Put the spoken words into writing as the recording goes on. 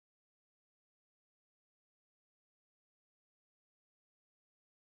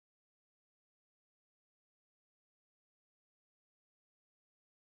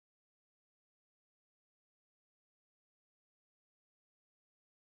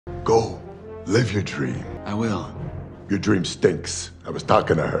Go. Live your dream. I will. Your dream stinks. I was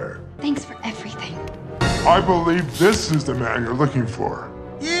talking to her. Thanks for everything. I believe this is the man you're looking for.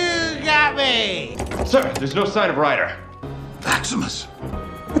 You got me! Sir, there's no sign of Ryder. Maximus,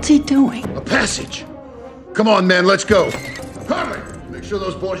 What's he doing? a passage. Come on, man, let's go. Conli, make sure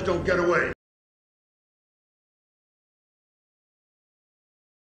those boys don't get away.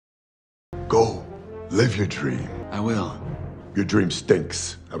 Go. Live your dream. I will. Your dream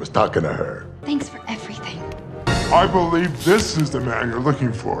stinks. I was talking to her. Thanks for everything. I believe this is the man you're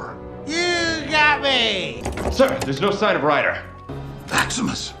looking for. You got me! Sir, there's no sign of Ryder.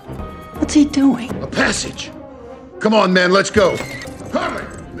 Maximus, What's he doing? a passage. Come on, man, let's go.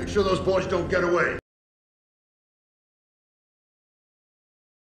 Conli, make sure those boys don't get away.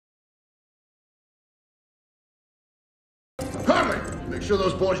 Conli, make sure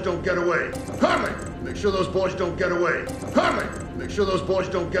those boys don't get away. Conli, make sure those boys don't get away. Conli, make sure those boys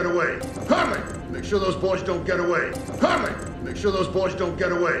don't get away. Conli, make sure those boys don't get away. Conli, make sure those boys don't get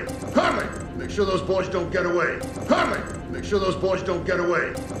away. Conli, make sure those boys don't get away. Conli, make sure those boys don't get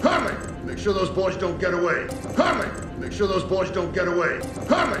away. Conli, make sure those boys don't get away. Conli, make sure those boys don't get away. Conli, make sure those boys don't get away. Conli, make sure those boys don't get away.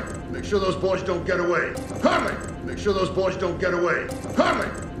 Conli, make sure those boys don't get away. Conli, make sure those boys don't get away. Conli, make sure those boys don't get away.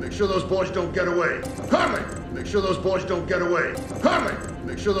 Conli, make sure those boys don't get away. Conli, make sure those boys don't get away. Conli,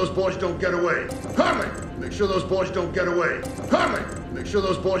 make sure those boys don't get away. Conli, make sure those boys don't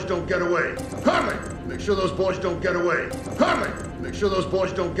get away. Conli, make sure those boys don't get away. Conli, make sure those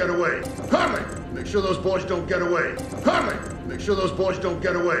boys don't get away. Conli, make sure those boys don't get away. Conli, make sure those boys don't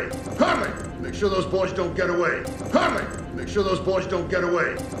get away. Conli, make sure those boys don't get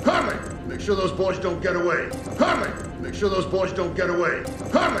away. Conli, make sure those boys don't get away. Conli, make sure those boys don't get away.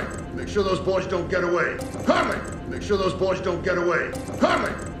 Conli, make sure those boys don't get away. Conli, make sure those boys don't get away. Conli,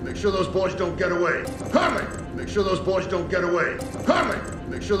 make sure those boys don't get away. Conli, make sure those boys don't get away.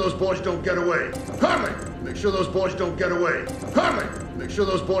 Conli, make sure those boys don't get away. Conli, make sure those boys don't get away. Conli, make sure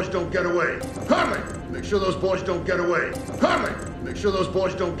those boys don't get away. Conli, make sure those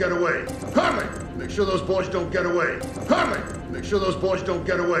boys don't get away. Conli, make sure those boys don't get away. Conli, make sure those boys don't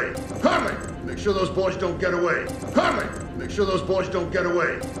get away. Conli, make sure those boys don't get away. Conli, make sure those boys don't get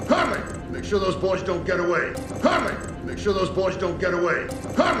away. Conli, make sure those boys don't get away. Conli, make sure those boys don't get away.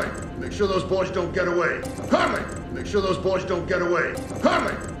 Conli, make sure those boys don't get away. Conli, make sure those boys don't get away.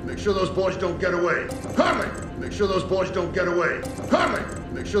 Conli, make sure those boys don't get away. Conli, make sure those boys don't get away.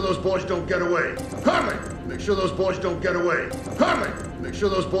 Conli, make sure those boys don't get away. Conli, make sure those boys don't get away. Conli, make sure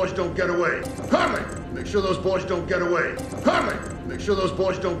those boys don't get away. Conli, make sure those boys don't get away. Conli, make sure those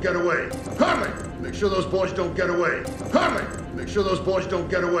boys don't get away. Conli, make sure those boys don't get away. Conli, make sure those boys don't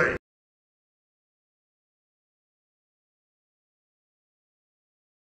get away.